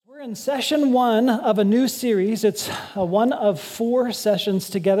In session one of a new series. It's one of 4 sessions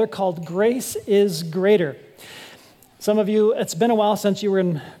together called Grace is Greater. Some of you, it's been a while since you were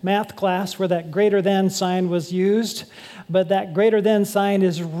in math class where that greater than sign was used, but that greater than sign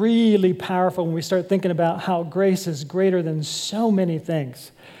is really powerful when we start thinking about how grace is greater than so many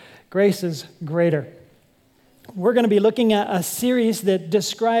things. Grace is greater. We're going to be looking at a series that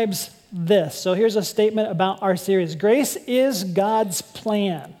describes this. So here's a statement about our series. Grace is God's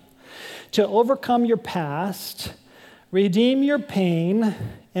plan to overcome your past, redeem your pain,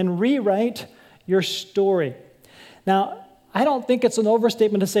 and rewrite your story. Now, I don't think it's an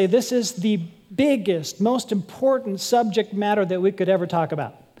overstatement to say this is the biggest, most important subject matter that we could ever talk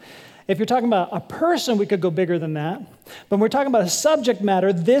about. If you're talking about a person, we could go bigger than that. But when we're talking about a subject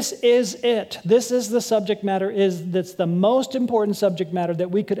matter, this is it. This is the subject matter that's the most important subject matter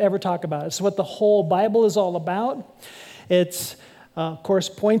that we could ever talk about. It's what the whole Bible is all about. It's of course,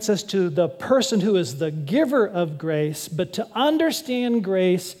 points us to the person who is the giver of grace, but to understand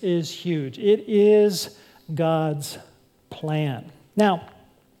grace is huge. It is God's plan. Now,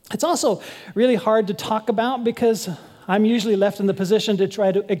 it's also really hard to talk about because I'm usually left in the position to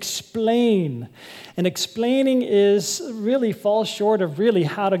try to explain. And explaining really falls short of really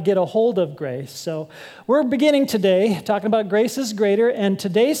how to get a hold of grace. So we're beginning today talking about grace is greater, and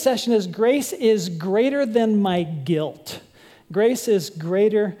today's session is grace is greater than my guilt. Grace is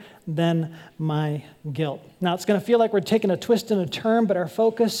greater than my guilt. Now, it's going to feel like we're taking a twist and a turn, but our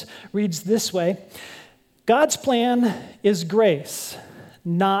focus reads this way. God's plan is grace,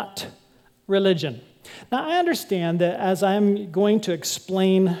 not religion. Now, I understand that as I'm going to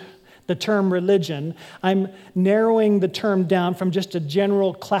explain the term religion, I'm narrowing the term down from just a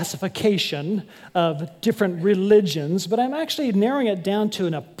general classification of different religions, but I'm actually narrowing it down to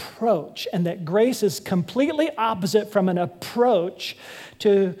an approach, and that grace is completely opposite from an approach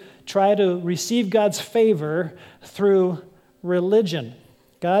to try to receive God's favor through religion.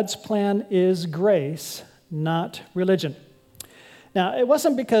 God's plan is grace, not religion. Now, it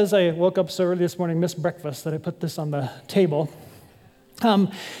wasn't because I woke up so early this morning, missed breakfast, that I put this on the table.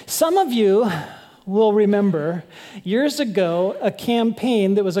 Some of you will remember years ago a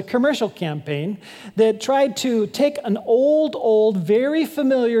campaign that was a commercial campaign that tried to take an old, very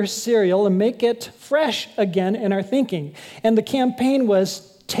familiar cereal and make it fresh again in our thinking. And the campaign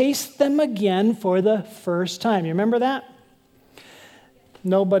was taste them again for the first time. You remember that?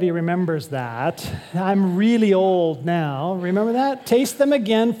 Nobody remembers that. I'm really old now. Remember that? Taste them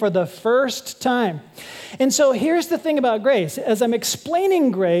again for the first time. And so here's the thing about grace. As I'm explaining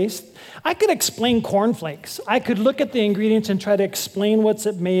grace, I could explain cornflakes. I could look at the ingredients and try to explain what's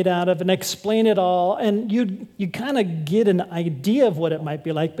it made out of and explain it all. And you kind of get an idea of what it might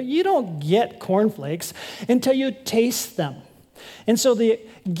be like, but you don't get cornflakes until you taste them. And so the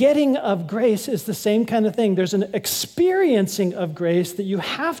getting of grace is the same kind of thing. There's an experiencing of grace that you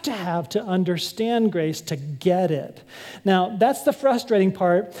have to understand grace to get it. Now, that's the frustrating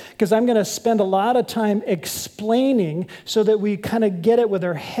part because I'm going to spend a lot of time explaining so that we kind of get it with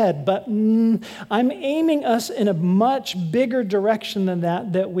our head. But I'm aiming us in a much bigger direction than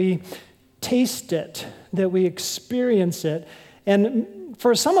that we taste it, that we experience it. And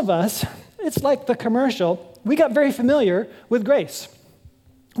for some of us, it's like the commercial. We got very familiar with grace.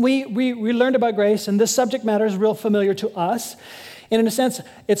 We learned about grace, and this subject matter is real familiar to us. And in a sense,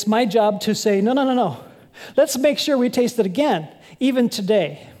 it's my job to say, no. Let's make sure we taste it again, even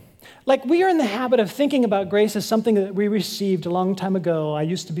today. Like we are in the habit of thinking about grace as something that we received a long time ago. I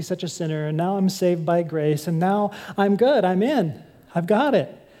used to be such a sinner, and now I'm saved by grace, and now I'm good, I'm in, I've got it.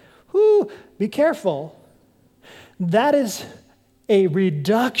 Be careful. That is a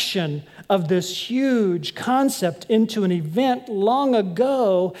reduction of this huge concept into an event long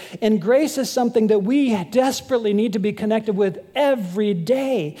ago, and grace is something that we desperately need to be connected with every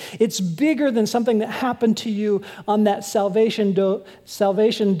day. It's bigger than something that happened to you on that salvation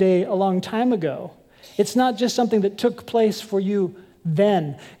day a long time ago. It's not just something that took place for you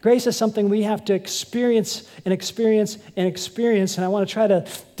then. Grace is something we have to experience, and I want to try to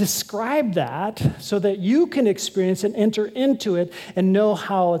describe that so that you can experience and enter into it and know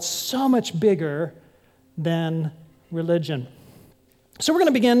how it's so much bigger than religion. So we're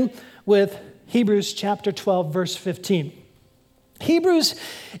going to begin with Hebrews chapter 12, verse 15. Hebrews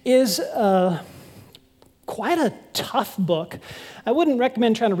is quite a tough book. I wouldn't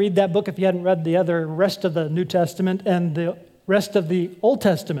recommend trying to read that book if you hadn't read the rest of the New Testament and the rest of the Old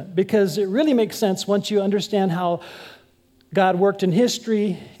Testament, because it really makes sense once you understand how God worked in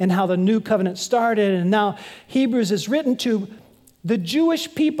history and how the new covenant started. And now Hebrews is written to the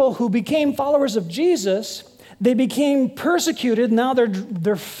Jewish people who became followers of Jesus They became persecuted. Now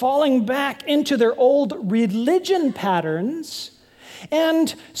they're falling back into their old religion patterns.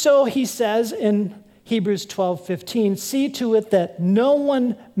 And so he says in Hebrews 12:15, see to it that no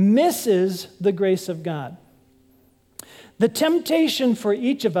one misses the grace of God. The temptation for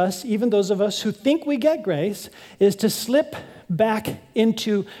each of us, even those of us who think we get grace, is to slip back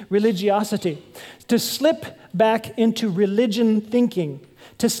into religiosity, to slip back into religion thinking,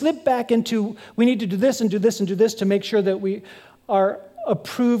 to slip back into we need to do this and do this and do this to make sure that we are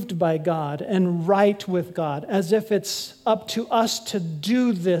approved by God and right with God, as if it's up to us to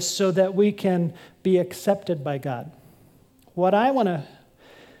do this so that we can be accepted by God. What I want to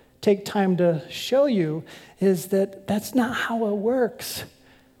take time to show you is that that's not how it works.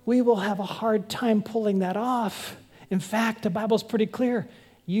 We will have a hard time pulling that off. In fact, the Bible's pretty clear.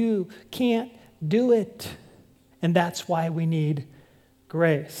 You can't do it. And that's why we need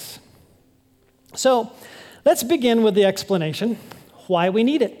grace. So let's begin with the explanation why we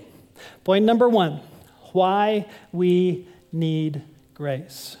need it. Point number one, why we need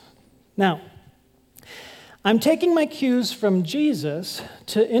grace. Now, I'm taking my cues from Jesus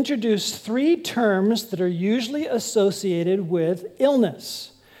to introduce three terms that are usually associated with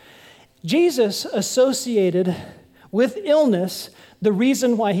illness. Jesus associated with illness the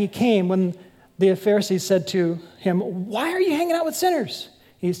reason why he came when the Pharisees said to him, why are you hanging out with sinners?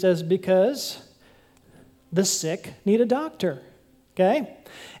 He says, because the sick need a doctor, okay?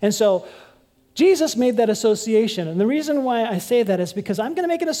 And so Jesus made that association. And the reason why I say that is because I'm going to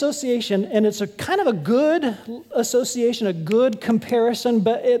make an association, and it's a kind of a good association, a good comparison,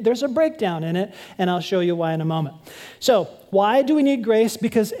 but there's a breakdown in it, and I'll show you why in a moment. So why do we need grace?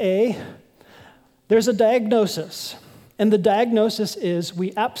 Because A, there's a diagnosis. And the diagnosis is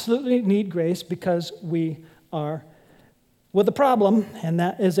we absolutely need grace because we are with a problem, and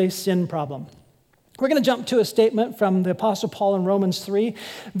that is a sin problem. We're going to jump to a statement from the Apostle Paul in Romans 3,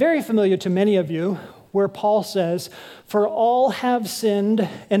 very familiar to many of you, where Paul says, for all have sinned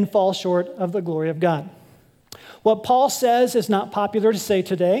and fall short of the glory of God. What Paul says is not popular to say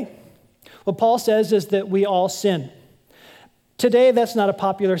today. What Paul says is that we all sin. Today, that's not a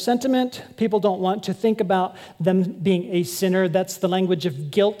popular sentiment. People don't want to think about them being a sinner. That's the language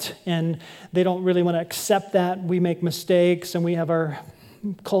of guilt, and they don't really want to accept that. We make mistakes, and we have our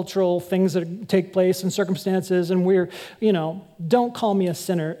cultural things that take place and circumstances, and don't call me a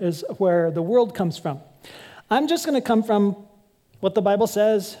sinner is where the world comes from. I'm just going to come from what the Bible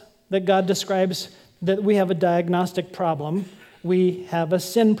says, that God describes that we have a diagnostic problem. We have a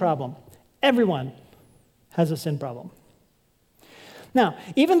sin problem. Everyone has a sin problem. Now,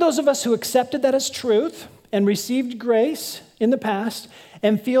 even those of us who accepted that as truth and received grace in the past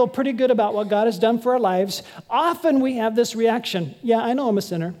and feel pretty good about what God has done for our lives, often we have this reaction. Yeah, I know I'm a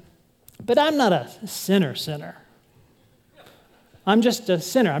sinner, but I'm not a sinner. I'm just a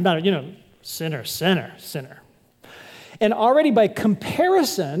sinner. I'm not a, sinner. And already by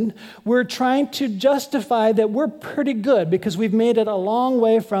comparison, we're trying to justify that we're pretty good because we've made it a long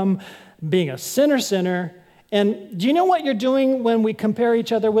way from being a sinner. And do you know what you're doing when we compare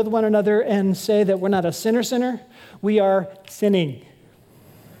each other with one another and say that we're not a sinner? We are sinning.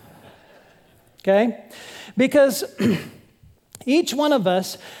 Okay? Because each one of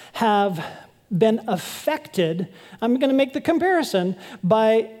us have been affected, I'm going to make the comparison,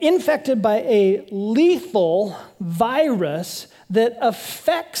 infected by a lethal virus that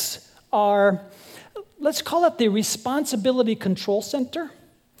affects our, let's call it the responsibility control center.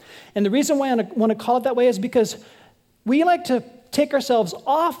 And the reason why I want to call it that way is because we like to take ourselves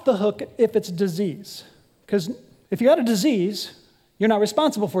off the hook if it's disease. Because if you got a disease, you're not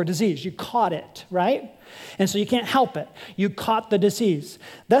responsible for a disease. You caught it, right? And so you can't help it. You caught the disease.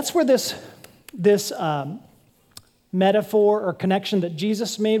 That's where this metaphor or connection that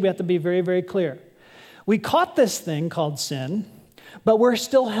Jesus made, we have to be very, very clear. We caught this thing called sin, but we're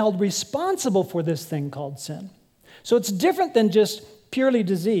still held responsible for this thing called sin. So it's different than just purely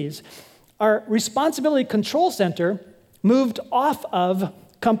disease. Our responsibility control center moved off of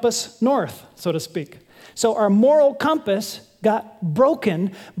compass north, so to speak. So our moral compass got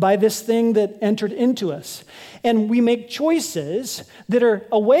broken by this thing that entered into us. And we make choices that are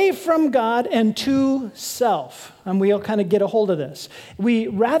away from God and to self. And we'll kind of get a hold of this. We,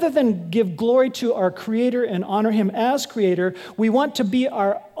 rather than give glory to our Creator and honor Him as Creator, we want to be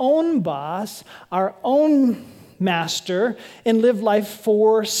our own boss, our own master, and live life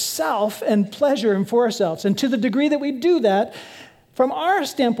for self and pleasure and for ourselves. And to the degree that we do that, from our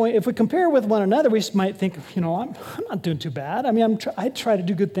standpoint, if we compare with one another, we might think, I'm not doing too bad. I mean, I try to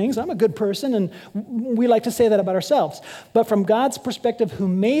do good things. I'm a good person, and we like to say that about ourselves. But from God's perspective, who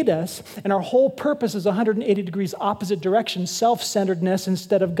made us, and our whole purpose is 180 degrees opposite direction, self-centeredness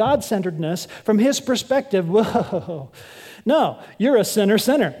instead of God-centeredness, from his perspective, whoa, no, you're a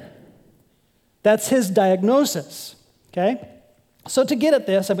sinner. That's his diagnosis, okay? So to get at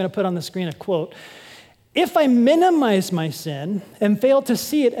this, I'm going to put on the screen a quote. If I minimize my sin and fail to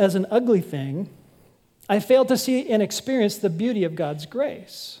see it as an ugly thing, I fail to see and experience the beauty of God's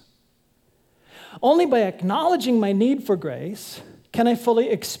grace. Only by acknowledging my need for grace can I fully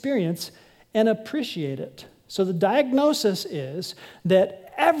experience and appreciate it. So the diagnosis is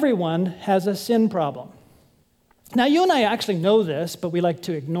that everyone has a sin problem. Now, you and I actually know this, but we like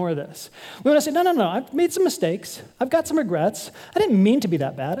to ignore this. We want to say, no, I've made some mistakes. I've got some regrets. I didn't mean to be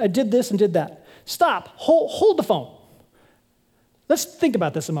that bad. I did this and did that. Stop. Hold the phone. Let's think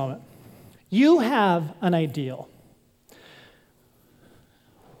about this a moment. You have an ideal.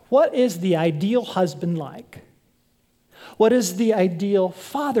 What is the ideal husband like? What is the ideal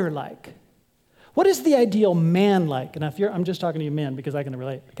father like? What is the ideal man like? And I'm just talking to you men because I can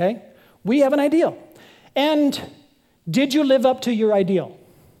relate, okay? We have an ideal. And did you live up to your ideal?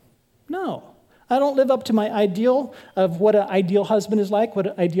 No. I don't live up to my ideal of what an ideal husband is like, what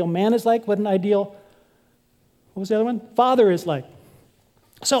an ideal man is like, what an ideal, what was the other one? Father is like.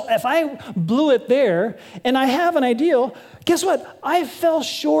 So if I blew it there and I have an ideal, guess what? I fell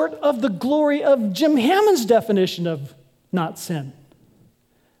short of the glory of Jim Hammond's definition of not sin.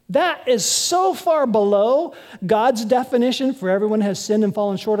 That is so far below God's definition for everyone has sinned and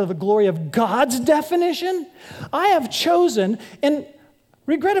fallen short of the glory of God's definition. I have chosen, and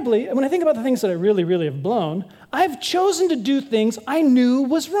regrettably, when I think about the things that I really, really have blown, I've chosen to do things I knew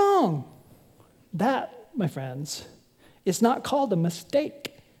was wrong. That, my friends, is not called a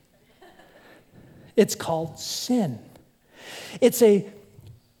mistake. It's called sin. It's a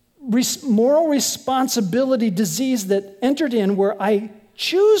moral responsibility disease that entered in where I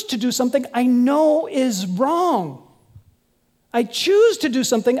choose to do something I know is wrong. I choose to do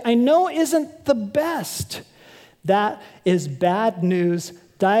something I know isn't the best. That is bad news,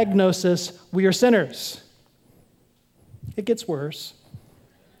 diagnosis, we are sinners. It gets worse.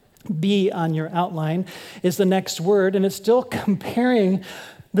 B on your outline is the next word, and it's still comparing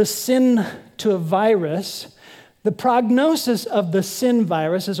the sin to a virus. The prognosis of the sin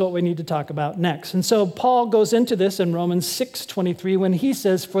virus is what we need to talk about next. And so Paul goes into this in Romans 6:23 when he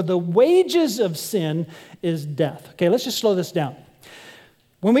says, for the wages of sin is death. Okay, let's just slow this down.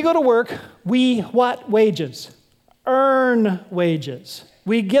 When we go to work, we what wages? Earn wages.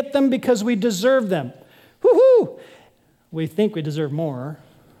 We get them because we deserve them. Woo-hoo! We think we deserve more,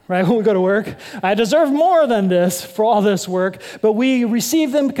 right? When we go to work, I deserve more than this for all this work, but we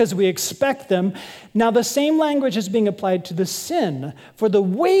receive them because we expect them. Now, the same language is being applied to the sin. For the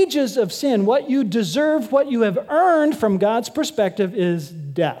wages of sin, what you deserve, what you have earned from God's perspective is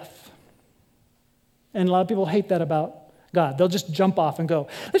death. And a lot of people hate that about God. They'll just jump off and go.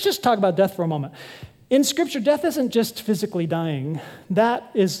 Let's just talk about death for a moment. In Scripture, death isn't just physically dying. That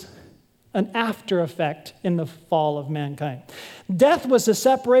is an after effect in the fall of mankind. Death was the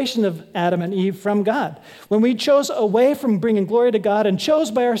separation of Adam and Eve from God. When we chose away from bringing glory to God and chose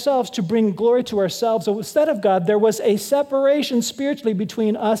by ourselves to bring glory to ourselves instead of God, there was a separation spiritually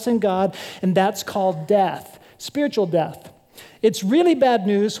between us and God, and that's called death, spiritual death. It's really bad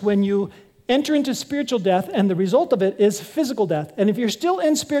news when you enter into spiritual death, and the result of it is physical death. And if you're still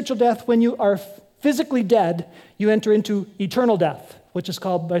in spiritual death when you are physically dead, you enter into eternal death, which is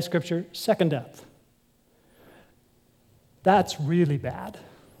called by Scripture second death. That's really bad,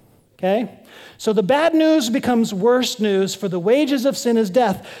 okay? So the bad news becomes worse news, for the wages of sin is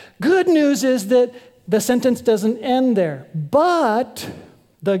death. Good news is that the sentence doesn't end there, but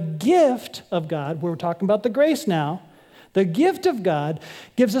the gift of God, we're talking about the grace now, the gift of God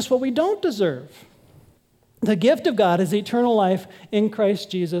gives us what we don't deserve. The gift of God is eternal life in Christ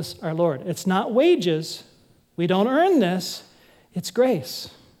Jesus our Lord. It's not wages. We don't earn this. It's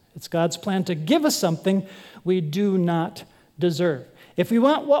grace. It's God's plan to give us something we do not deserve. If we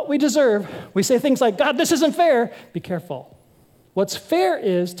want what we deserve, we say things like, God, this isn't fair. Be careful. What's fair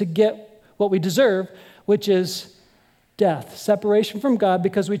is to get what we deserve, which is death, separation from God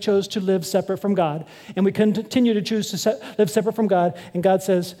because we chose to live separate from God. And we continue to choose to live separate from God. And God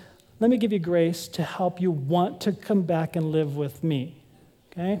says, let me give you grace to help you want to come back and live with me.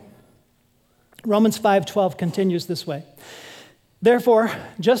 Okay? Romans 5:12 continues this way. Therefore,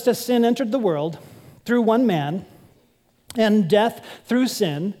 just as sin entered the world through one man, and death through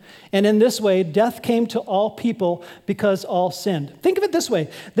sin. And in this way, death came to all people because all sinned. Think of it this way.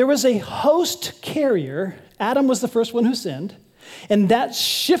 There was a host carrier. Adam was the first one who sinned. And that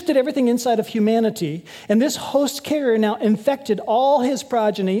shifted everything inside of humanity. And this host carrier now infected all his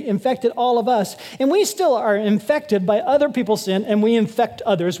progeny, infected all of us. And we still are infected by other people's sin, and we infect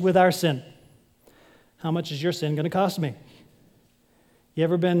others with our sin. How much is your sin going to cost me? You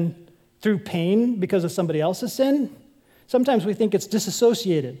ever been through pain because of somebody else's sin? Sometimes we think it's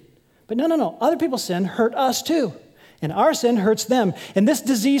disassociated. But no. Other people's sin hurt us too. And our sin hurts them. And this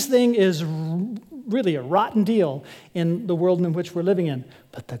disease thing is really a rotten deal in the world in which we're living in.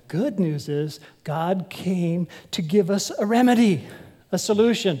 But the good news is God came to give us a remedy, a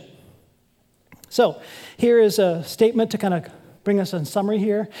solution. So here is a statement to kind of bring us in summary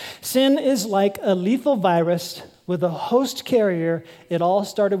here. Sin is like a lethal virus with a host carrier. It all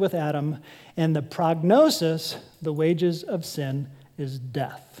started with Adam. And the prognosis, the wages of sin, is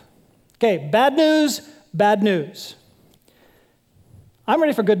death. Okay, bad news, bad news. I'm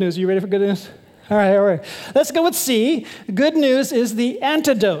ready for good news. Are you ready for good news? All right. Let's go with C. Good news is the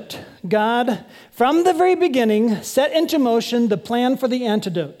antidote. God, from the very beginning, set into motion the plan for the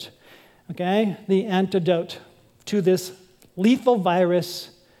antidote. Okay, the antidote to this lethal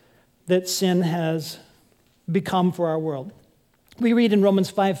virus that sin has become for our world. We read in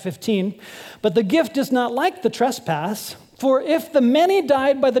Romans 5:15, but the gift is not like the trespass, for if the many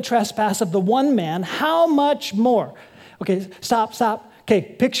died by the trespass of the one man, how much more? Okay, stop. Okay,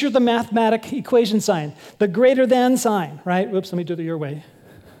 picture the mathematic equation sign, the greater than sign, right? Whoops, let me do it your way.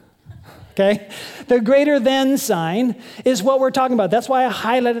 Okay, the greater than sign is what we're talking about. That's why I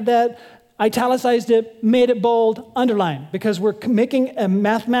highlighted that, italicized it, made it bold, underlined, because we're making a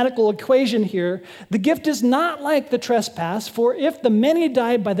mathematical equation here. The gift is not like the trespass, for if the many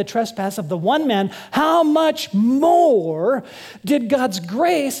died by the trespass of the one man, how much more did God's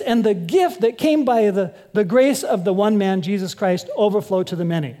grace and the gift that came by the grace of the one man, Jesus Christ, overflow to the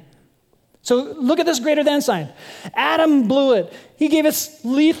many? So look at this greater than sign. Adam blew it. He gave us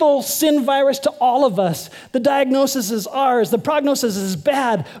lethal sin virus to all of us. The diagnosis is ours. The prognosis is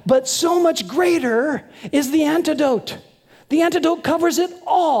bad. But so much greater is the antidote. The antidote covers it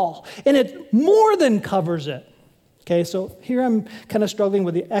all. And it more than covers it. Okay, so here I'm kind of struggling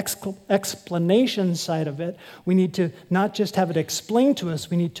with the explanation side of it. We need to not just have it explained to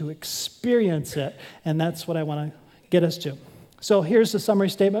us. We need to experience it. And that's what I want to get us to. So here's the summary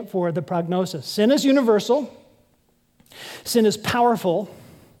statement for the prognosis. Sin is universal. Sin is powerful.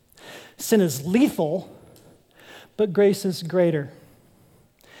 Sin is lethal. But grace is greater.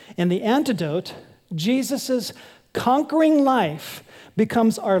 And the antidote, Jesus' conquering life,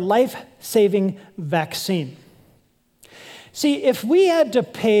 becomes our life-saving vaccine. See, if we had to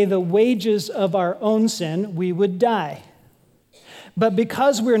pay the wages of our own sin, we would die. But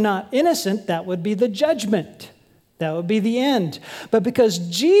because we're not innocent, that would be the judgment. That would be the end. But because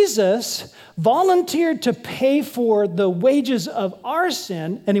Jesus volunteered to pay for the wages of our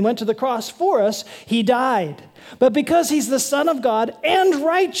sin, and he went to the cross for us, he died. But because he's the Son of God and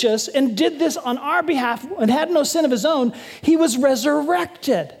righteous and did this on our behalf and had no sin of his own, he was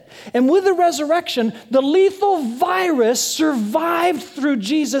resurrected. And with the resurrection, the lethal virus survived through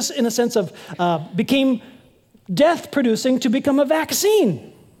Jesus in a sense of became death-producing to become a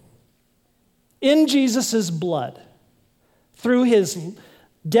vaccine in Jesus' blood. Through his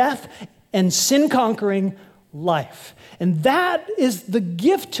death and sin-conquering life. And that is the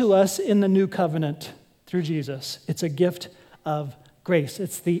gift to us in the new covenant through Jesus. It's a gift of grace.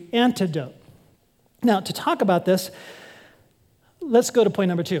 It's the antidote. Now, to talk about this, let's go to point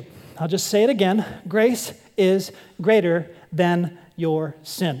number 2. I'll just say it again. Grace is greater than your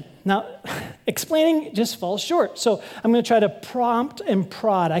sin. Now, explaining just falls short. So I'm going to try to prompt and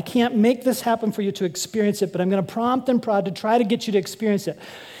prod. I can't make this happen for you to experience it, but I'm going to prompt and prod to try to get you to experience it.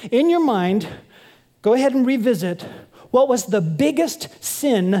 In your mind, go ahead and revisit what was the biggest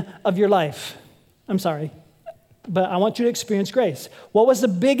sin of your life. I'm sorry, but I want you to experience grace. What was the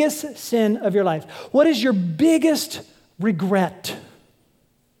biggest sin of your life? What is your biggest regret?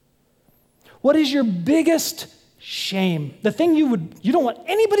 What is your biggest shame? The thing you don't want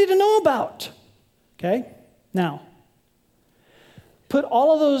anybody to know about. Okay? Now, put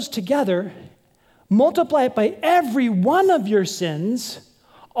all of those together, multiply it by every one of your sins,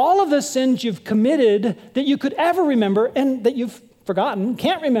 all of the sins you've committed that you could ever remember and that you've forgotten,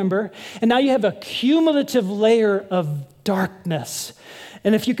 can't remember, and now you have a cumulative layer of darkness.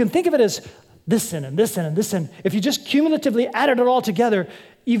 And if you can think of it as this sin and this sin and this sin, if you just cumulatively added it all together,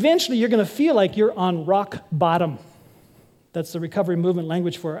 eventually you're going to feel like you're on rock bottom. That's the recovery movement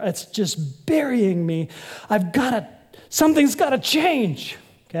language for it. It's just burying me. I've got to Something's got to change,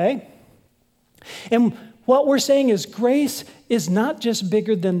 okay? And what we're saying is grace is not just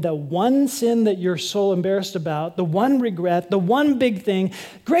bigger than the one sin that you're so embarrassed about, the one regret, the one big thing.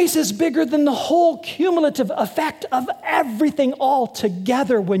 Grace is bigger than the whole cumulative effect of everything all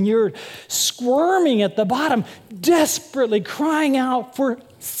together when you're squirming at the bottom, desperately crying out for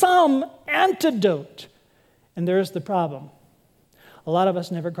some antidote. And there's the problem. A lot of us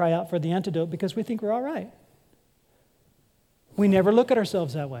never cry out for the antidote because we think we're all right. We never look at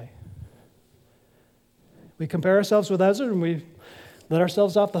ourselves that way. We compare ourselves with others and we let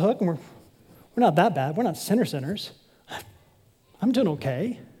ourselves off the hook and we're not that bad. We're not sinners. I'm doing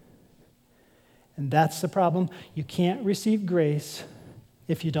okay. And that's the problem. You can't receive grace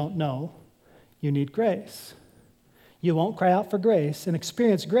if you don't know you need grace. You won't cry out for grace and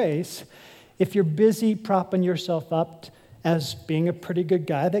experience grace if you're busy propping yourself up as being a pretty good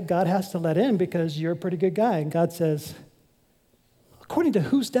guy that God has to let in because you're a pretty good guy. And God says, according to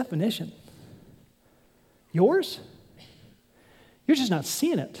whose definition? Yours? You're just not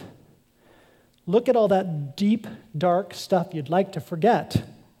seeing it. Look at all that deep, dark stuff you'd like to forget.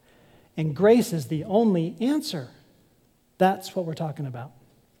 And grace is the only answer. That's what we're talking about.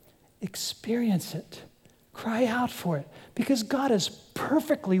 Experience it. Cry out for it. Because God is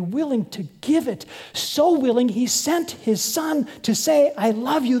perfectly willing to give it. So willing, He sent His Son to say, I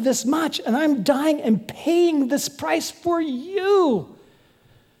love you this much, and I'm dying and paying this price for you.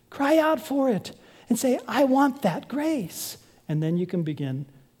 Cry out for it. And say, I want that grace. And then you can begin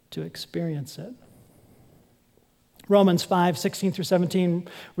to experience it. Romans 5:16-17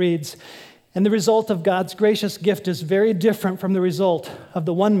 reads, and the result of God's gracious gift is very different from the result of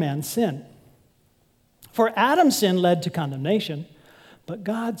the one man's sin. For Adam's sin led to condemnation, but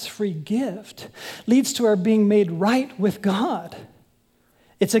God's free gift leads to our being made right with God.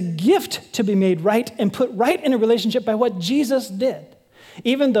 It's a gift to be made right and put right in a relationship by what Jesus did,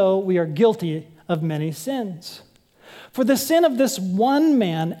 even though we are guilty of many sins. For the sin of this one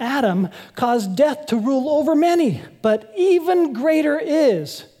man, Adam, caused death to rule over many, but even greater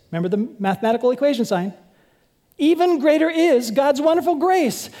is, remember the mathematical equation sign, even greater is God's wonderful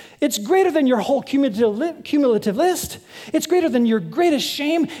grace. It's greater than your whole cumulative list. It's greater than your greatest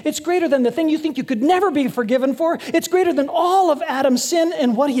shame. It's greater than the thing you think you could never be forgiven for. It's greater than all of Adam's sin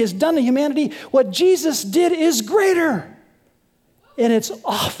and what he has done to humanity. What Jesus did is greater, and it's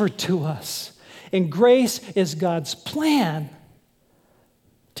offered to us. And grace is God's plan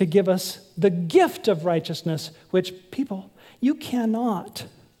to give us the gift of righteousness, which, people, you cannot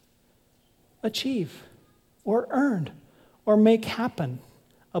achieve or earn or make happen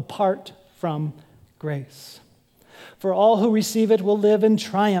apart from grace. For all who receive it will live in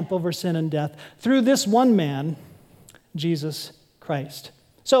triumph over sin and death through this one man, Jesus Christ.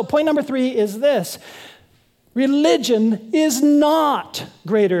 So point number 3 is this. Religion is not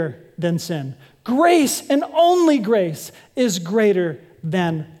greater than sin. Grace and only grace is greater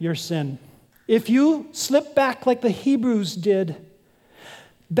than your sin. If you slip back like the Hebrews did,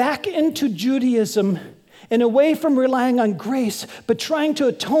 back into Judaism and away from relying on grace, but trying to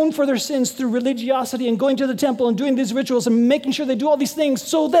atone for their sins through religiosity and going to the temple and doing these rituals and making sure they do all these things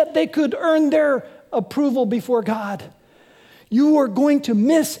so that they could earn their approval before God, you are going to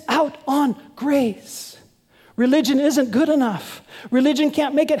miss out on grace. Religion isn't good enough. Religion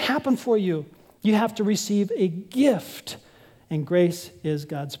can't make it happen for you. You have to receive a gift, and grace is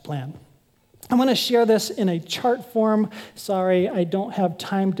God's plan. I want to share this in a chart form. Sorry, I don't have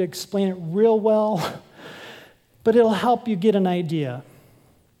time to explain it real well, but it'll help you get an idea.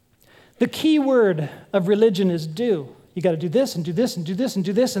 The key word of religion is do. You got to do this and do this and do this and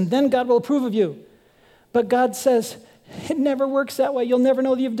do this, and then God will approve of you. But God says, it never works that way. You'll never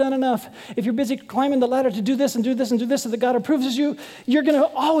know that you've done enough. If you're busy climbing the ladder to do this and do this and do this so that God approves of you, you're going to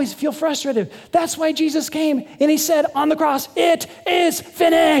always feel frustrated. That's why Jesus came and He said on the cross, it is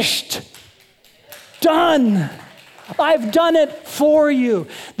finished. Done. I've done it for you.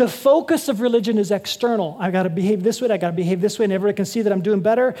 The focus of religion is external. I got to behave this way, I got to behave this way, and everybody can see that I'm doing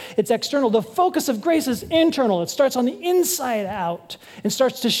better. It's external. The focus of grace is internal. It starts on the inside out and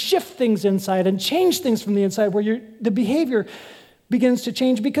starts to shift things inside and change things from the inside where the behavior begins to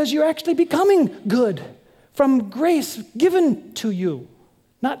change because you're actually becoming good from grace given to you,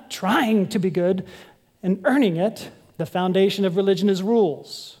 not trying to be good and earning it. The foundation of religion is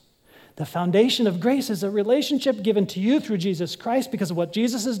rules. The foundation of grace is a relationship given to you through Jesus Christ because of what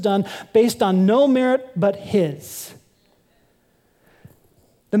Jesus has done based on no merit but His.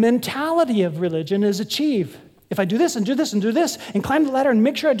 The mentality of religion is achieve. If I do this and do this and do this and climb the ladder and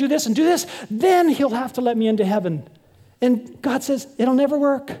make sure I do this and do this, then He'll have to let me into heaven. And God says, it'll never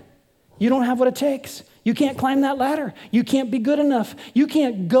work. You don't have what it takes. You can't climb that ladder. You can't be good enough. You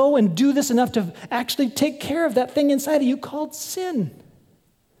can't go and do this enough to actually take care of that thing inside of you called sin.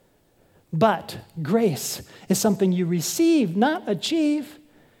 But grace is something you receive, not achieve.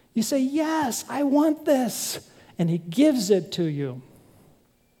 You say, yes, I want this. And he gives it to you.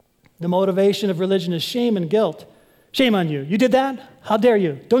 The motivation of religion is shame and guilt. Shame on you. You did that? How dare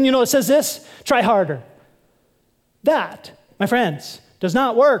you? Don't you know it says this? Try harder. That, my friends, does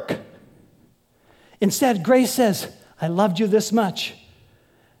not work. Instead, grace says, I loved you this much.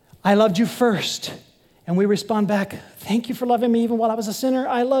 I loved you first. And we respond back, thank you for loving me even while I was a sinner.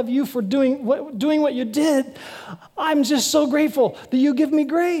 I love you for doing what you did. I'm just so grateful that you give me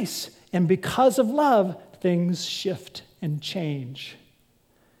grace. And because of love, things shift and change.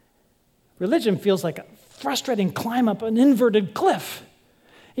 Religion feels like a frustrating climb up an inverted cliff.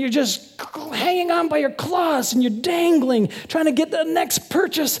 You're just hanging on by your claws and you're dangling, trying to get the next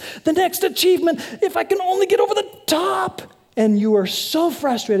purchase, the next achievement, if I can only get over the top. And you are so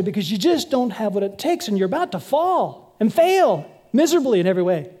frustrated because you just don't have what it takes and you're about to fall and fail miserably in every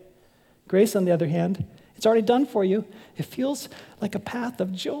way. Grace, on the other hand, it's already done for you. It feels like a path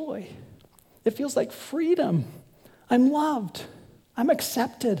of joy. It feels like freedom. I'm loved. I'm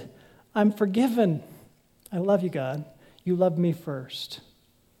accepted. I'm forgiven. I love you, God. You loved me first.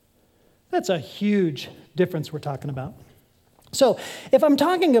 That's a huge difference we're talking about. So if I'm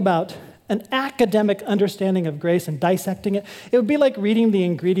talking about an academic understanding of grace and dissecting it, it would be like reading the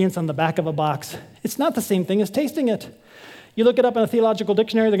ingredients on the back of a box. It's not the same thing as tasting it. You look it up in a theological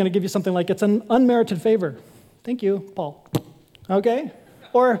dictionary, they're going to give you something like it's an unmerited favor. Thank you, Paul. Okay?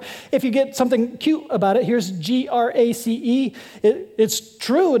 Or if you get something cute about it, here's GRACE. It's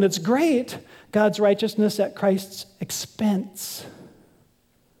true and it's great. God's righteousness at Christ's expense.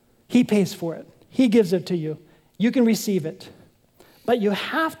 He pays for it. He gives it to you. You can receive it. But you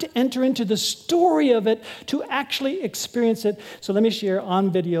have to enter into the story of it to actually experience it. So let me share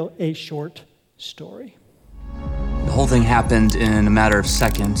on video a short story. The whole thing happened in a matter of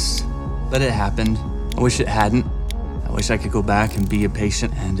seconds, but it happened. I wish it hadn't. I wish I could go back and be a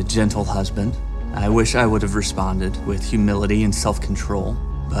patient and a gentle husband. I wish I would have responded with humility and self-control,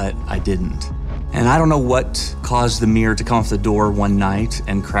 but I didn't. And I don't know what caused the mirror to come off the door one night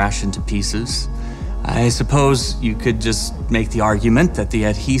and crash into pieces. I suppose you could just make the argument that the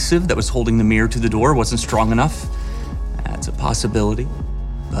adhesive that was holding the mirror to the door wasn't strong enough. That's a possibility.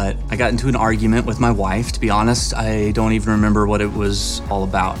 But I got into an argument with my wife. To be honest, I don't even remember what it was all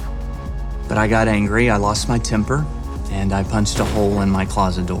about. But I got angry, I lost my temper, and I punched a hole in my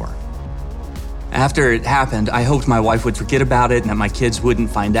closet door. After it happened, I hoped my wife would forget about it and that my kids wouldn't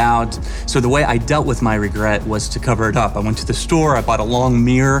find out. So the way I dealt with my regret was to cover it up. I went to the store, I bought a long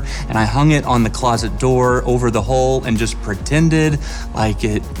mirror, and I hung it on the closet door over the hole and just pretended like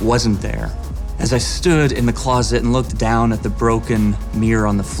it wasn't there. As I stood in the closet and looked down at the broken mirror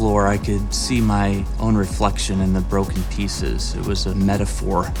on the floor, I could see my own reflection in the broken pieces. It was a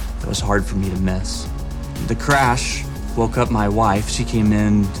metaphor that was hard for me to miss. The crash woke up my wife. She came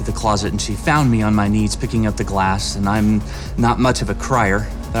into the closet and she found me on my knees picking up the glass, and I'm not much of a crier,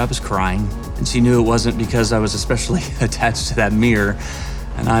 but I was crying. And she knew it wasn't because I was especially attached to that mirror,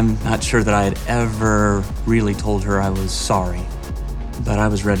 and I'm not sure that I had ever really told her I was sorry, but I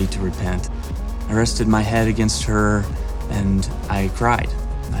was ready to repent. I rested my head against her and I cried.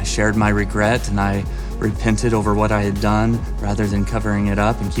 I shared my regret and I repented over what I had done rather than covering it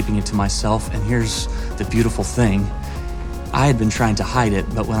up and keeping it to myself. And here's the beautiful thing. I had been trying to hide it,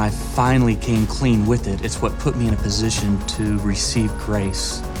 but when I finally came clean with it, it's what put me in a position to receive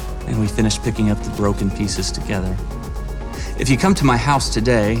grace. And we finished picking up the broken pieces together. If you come to my house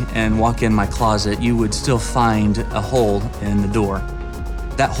today and walk in my closet, you would still find a hole in the door.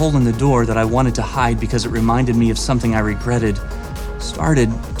 That hole in the door that I wanted to hide because it reminded me of something I regretted started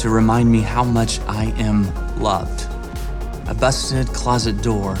to remind me how much I am loved. A busted closet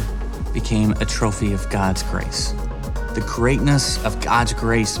door became a trophy of God's grace. The greatness of God's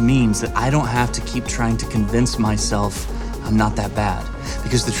grace means that I don't have to keep trying to convince myself I'm not that bad.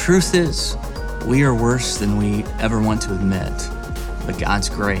 Because the truth is, we are worse than we ever want to admit. But God's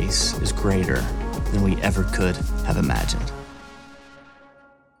grace is greater than we ever could have imagined.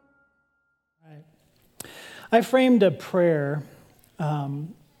 I framed a prayer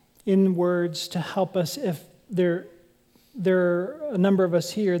in words to help us if there are a number of us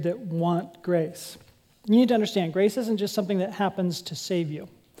here that want grace. You need to understand, grace isn't just something that happens to save you.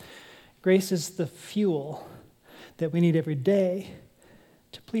 Grace is the fuel that we need every day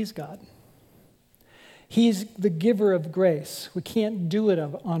to please God. He's the giver of grace. We can't do it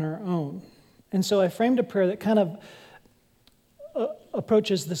on our own. And so I framed a prayer that kind of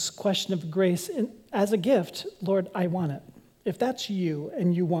approaches this question of grace as a gift, Lord, I want it. If that's you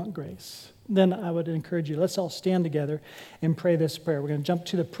and you want grace, then I would encourage you, let's all stand together and pray this prayer. We're going to jump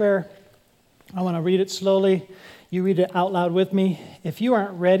to the prayer. I want to read it slowly. You read it out loud with me. If you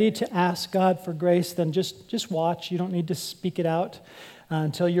aren't ready to ask God for grace, then just watch. You don't need to speak it out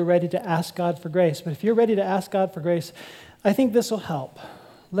until you're ready to ask God for grace. But if you're ready to ask God for grace, I think this will help.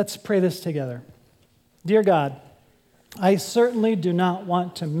 Let's pray this together. Dear God, I certainly do not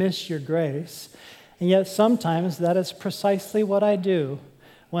want to miss your grace, and yet sometimes that is precisely what I do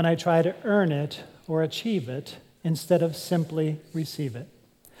when I try to earn it or achieve it instead of simply receive it.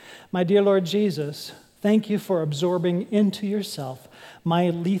 My dear Lord Jesus, thank you for absorbing into yourself my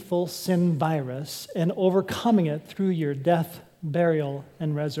lethal sin virus and overcoming it through your death, burial,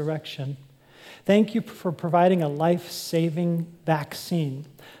 and resurrection. Thank you for providing a life-saving vaccine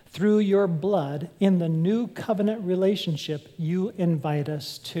through your blood in the new covenant relationship you invite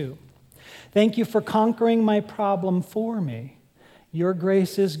us to. Thank you for conquering my problem for me. Your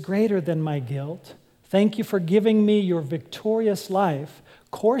grace is greater than my guilt. Thank you for giving me your victorious life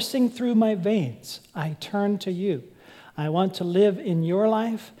coursing through my veins. I turn to you. I want to live in your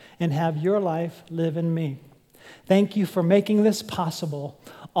life and have your life live in me. Thank you for making this possible,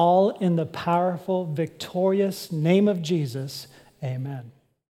 all in the powerful, victorious name of Jesus. Amen.